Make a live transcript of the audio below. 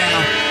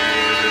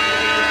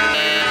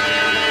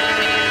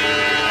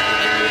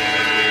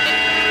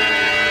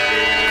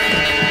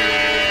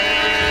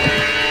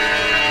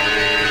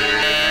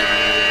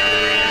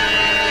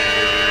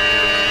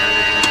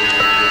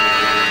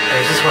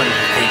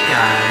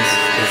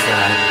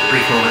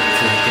brief moment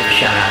to give a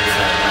shout out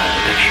to the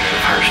picture of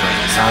Harushima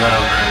Sato.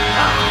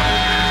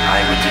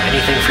 I would do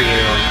anything for you.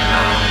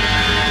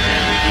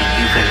 And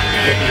you could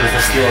hit me with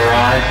a steel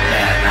rod,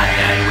 and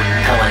I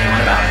wouldn't tell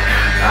anyone about it.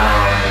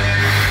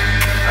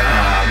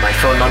 My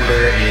phone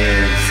number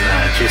is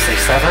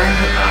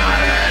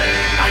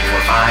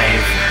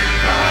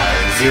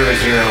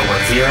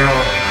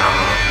 267-945-0010.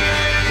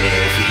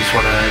 If you just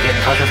want to get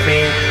in touch with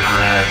me,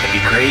 that'd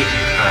be great.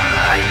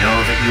 I know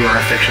that you are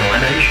a fictional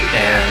image,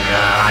 and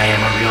I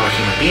am a real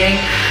human being,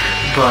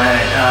 but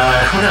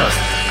who knows?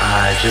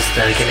 Just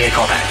give me a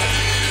call back.